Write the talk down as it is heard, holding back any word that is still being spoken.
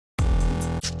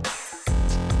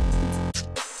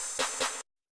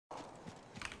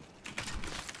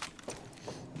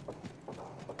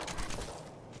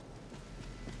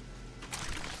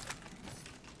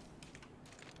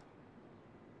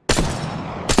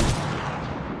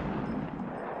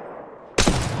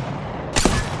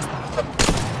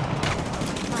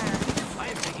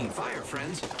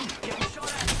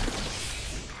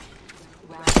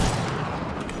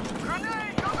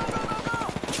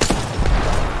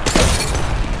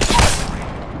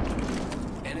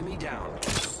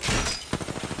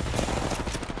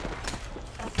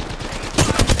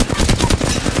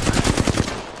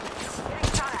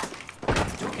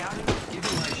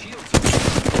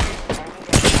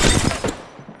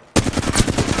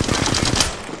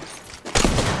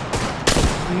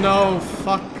no,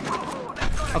 fuck.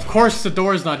 Of course the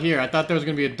door's not here. I thought there was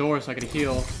gonna be a door so I could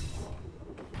heal.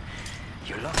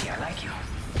 You're lucky I like you.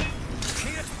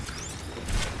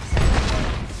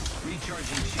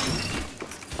 Recharging shield.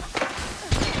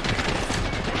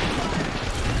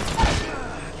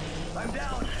 I'm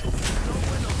down.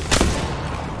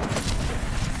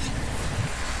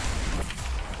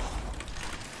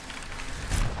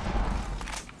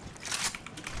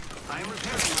 I am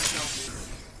repairing myself.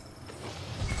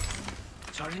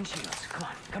 Charging shields. Come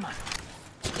on, come on.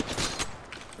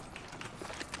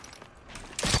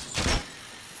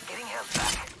 Getting health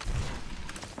back.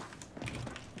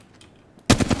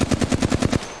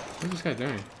 What's this guy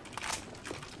doing?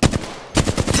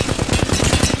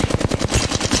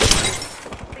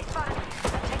 They spotted me.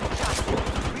 I'm taking shots.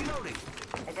 Reloading.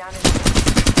 I downed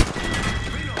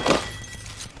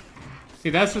See,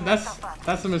 that's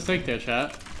the mistake there,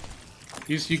 chat.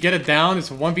 You get it down, it's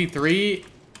 1v3,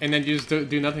 and then you just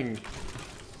do nothing.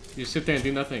 You sit there and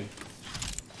do nothing.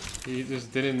 He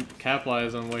just didn't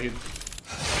capitalize on what he...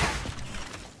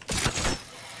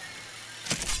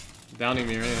 downing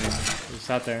me or anything. He just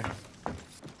sat there.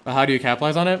 But how do you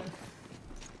capitalize on it?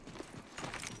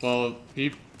 Well,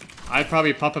 I'd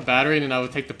probably pop a battery and then I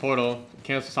would take the portal,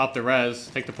 cancel, stop the res,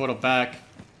 take the portal back.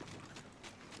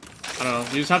 I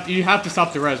don't know. You have to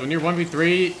stop the res. When you're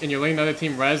 1v3 and you're letting the other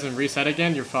team res and reset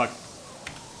again, you're fucked.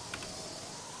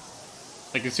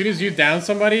 Like as soon as you down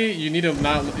somebody, you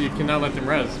cannot let them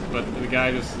res. But the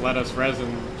guy just let us res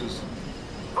and just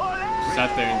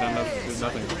sat there and did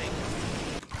nothing.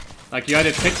 Like you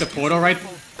either take the portal right,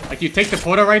 like you take the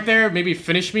portal right there, maybe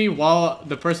finish me while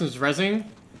the person's resing,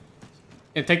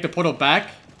 and take the portal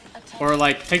back. Or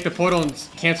like take the portal and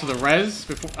cancel the res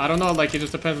before, I don't know, like it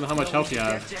just depends on how much health you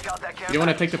have. You don't want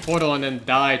to take the portal and then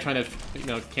die trying to, you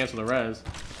know, cancel the res.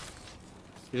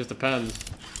 It just depends.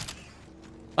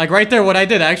 Like right there, what I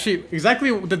did actually, exactly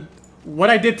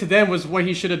what I did to them was what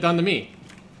he should have done to me.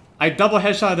 I double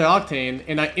headshot the Octane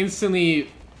and I instantly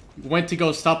went to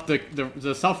go stop the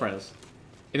self res.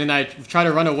 And then I tried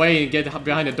to run away and get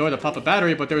behind the door to pop a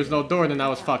battery, but there was no door and then I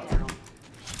was fucked.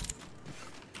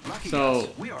 So,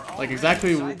 like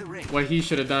exactly what he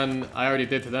should have done, I already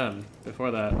did to them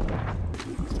before that.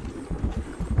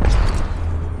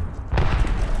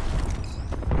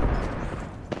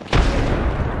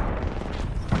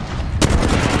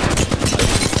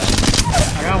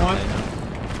 I got one.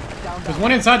 There's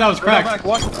one inside that was cracked. I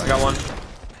got one.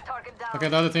 Okay,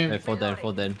 the other team. Hey, full dead,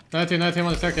 full dead. Another team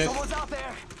on the staircase.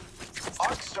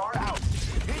 I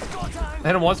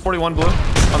hit him once, 41 blue.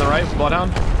 On the right,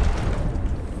 bloodhound.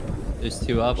 There's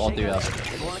two up, all three up.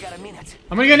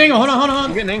 I'm gonna get an angle. Hold on.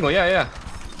 I'm getting an angle, yeah.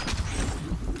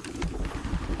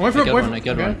 Wait for I killed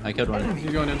one. I killed one.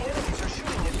 He's going in.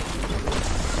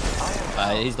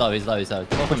 He's low. Which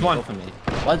one? Me.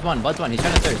 Bud's one. He's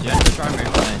trying to thirst. Nice.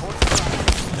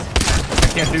 I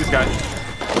can't do this guy.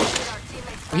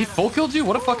 He full killed you?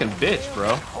 What a fucking bitch,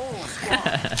 bro.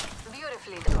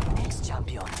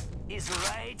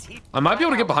 I might be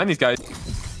able to get behind these guys.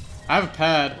 I have a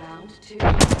pad.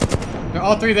 They're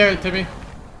all three there, Timmy.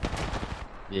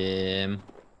 Yeah.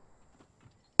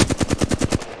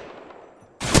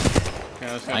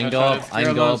 Yeah, I can go up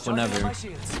whenever.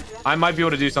 I might be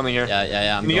able to do something here.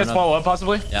 Yeah. Can you guys follow up,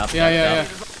 possibly? Yeah.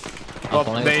 Well,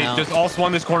 they just all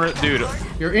swung this corner. Dude.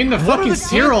 You're in the fucking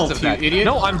Cyril, you idiot.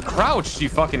 No, I'm crouched, you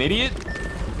fucking idiot.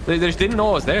 They just didn't know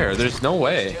I was there. There's no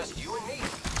way.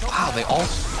 Wow, they all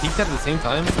peeked at the same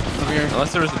time?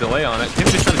 Unless there was a delay on it.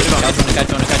 Tim's just trying to get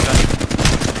on it.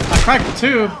 I cracked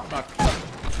two. Fuck.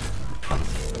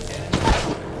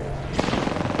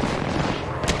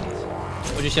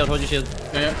 Hold your shield.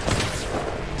 Yeah.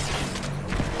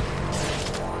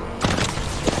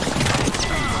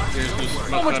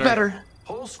 So much better.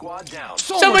 Whole squad down.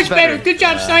 So much better. Good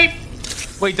job, Snipe.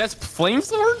 Wait, that's Flame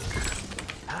Sword?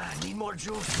 Need more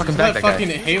juice. Fucking Let back that fucking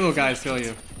guy. Halo guys kill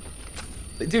you.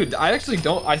 Dude, I actually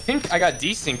don't. I think I got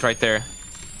desynced right there.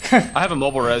 I have a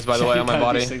mobile res, by the way, on my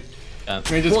body. I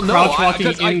mean, just crouch walking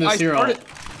in the Cyril.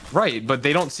 Right, but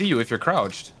they don't see you if you're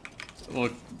crouched. Well,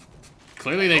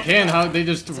 clearly they can. How they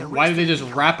just? Why did they just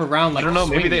wrap around like? I don't know.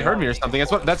 Maybe they heard me or something.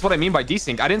 That's what I mean by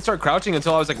desync. I didn't start crouching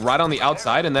until I was like right on the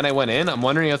outside, and then I went in. I'm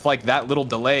wondering if like that little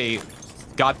delay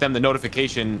got them the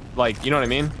notification. Like, you know what I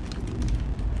mean?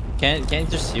 Can't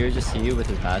just Seer just see you with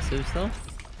his passive still?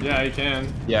 Yeah, you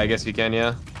can. Yeah, I guess you can.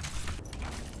 Yeah.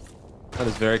 That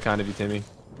is very kind of you, Timmy.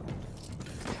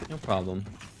 No problem.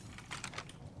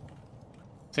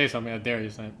 Say something. I dare you,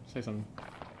 Snipe. Say something.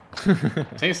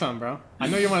 Say something, bro. I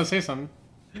know you want to say something.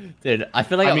 Dude, I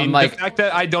feel like I mean, I'm like... the fact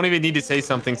that I don't even need to say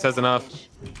something says enough.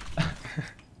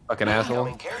 Fucking asshole.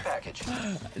 Incoming care package.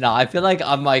 No, I feel like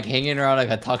I'm like hanging around like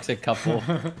a toxic couple.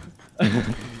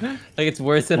 Like it's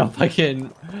worse than a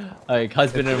fucking like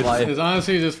husband and wife. It's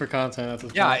honestly just for content. That's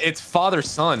what's Yeah, fun. it's father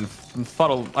son.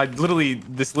 Fuddle. I literally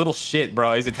this little shit,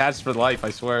 bro. He's attached for life. I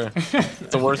swear.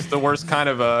 It's the worst kind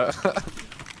of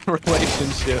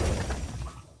relationship.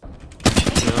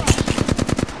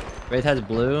 Wraith has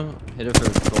blue. Hit it for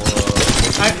gold.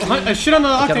 I shit on the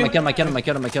I octane. killed him. Enemy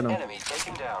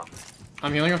taken down.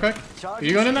 I'm healing real quick. Are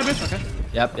you going in that bitch? Okay.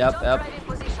 Yep. Right in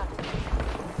position.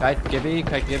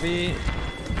 Kite Gibby.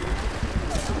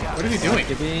 What is he doing?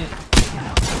 Gibby.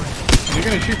 Are you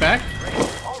gonna shoot back?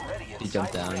 He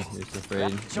jumped down. He was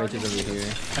afraid. Wraith is over here. I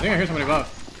think I hear somebody above.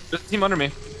 There's a team under me.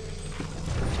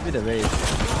 Should be the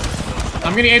Wraith.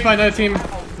 I'm getting ate by another team.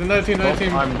 Another team.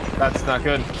 That's not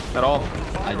good at all.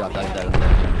 I dropped. I'm dead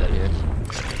here.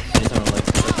 I need someone to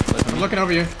look I'm looking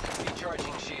over you.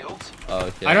 Recharging shields. Oh,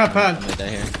 okay. I don't have pad. I'm right down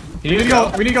here. We need to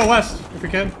go. We need to go west if we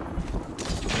can.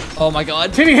 Oh my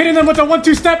god. Timmy hitting them with the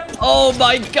 1-2 step. Oh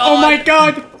my god. Oh my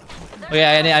god. Okay,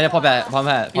 I need pop hat.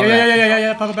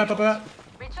 Yeah. Pop it back.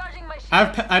 Recharging my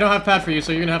shield. I don't have pad for you,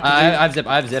 so you're gonna have to.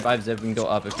 I have zip. We can go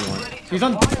up if you want. He's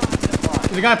on.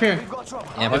 There's a guy up here.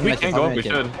 Yeah, If we can't go up, we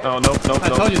should. Oh, nope. I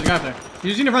told you there's a guy up there. You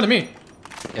just need to run to me.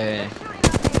 Yeah.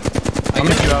 I'm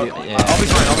gonna shoot out. Yeah. I'll be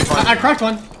fine. I cracked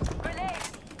one.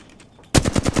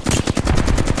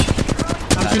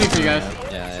 I'm shooting for you guys.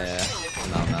 Yeah.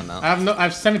 No. I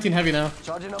have 17 heavy now.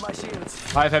 Charging on my shields.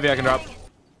 5 heavy I can drop.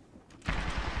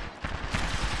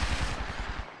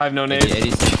 I have no nades.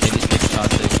 86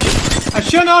 toxic. I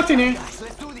shot an octane here.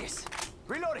 Let's do this.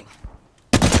 Reloading.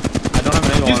 I don't have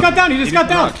an angle. He just got down. He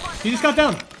just got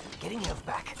down. Getting health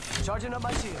back. Charging on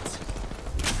my shields.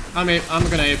 I'm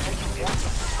gonna ape.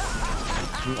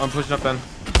 I'm pushing up then.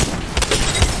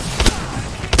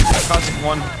 Toxic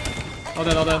 1. All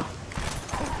dead.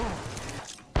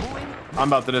 I'm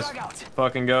about to just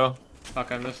fucking go.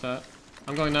 Fuck, I missed that.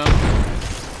 I'm going now.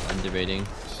 I'm debating.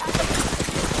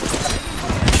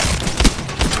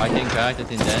 I think cracked. I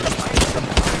think dead.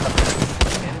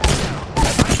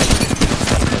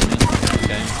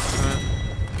 Okay.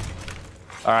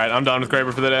 All right, I'm done with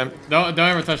Kraber for the day. Don't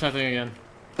ever touch that thing again.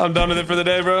 I'm done with it for the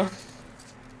day, bro.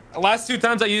 The last 2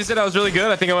 times I used it, I was really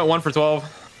good. I think I went 1 for 12.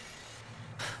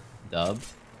 Dub.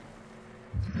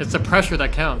 It's the pressure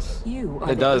that counts. You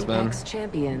are It does, the man. Apex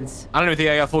champions. I don't even think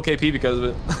I got full KP because of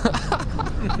it.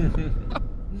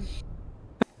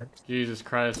 Jesus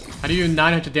Christ. How do you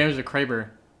 900 damage to Kraber?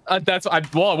 I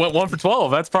went 1 for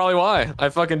 12. That's probably why. I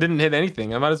fucking didn't hit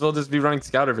anything. I might as well just be running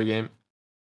scout every game.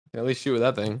 At least shoot with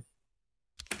that thing.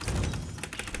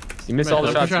 You miss all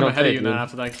the shots you I'm don't ahead of take, you now dude.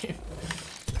 after that game.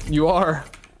 You are.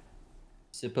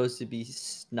 Supposed to be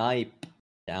snipe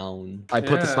down. I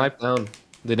put the Yeah. snipe down.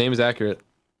 The name is accurate.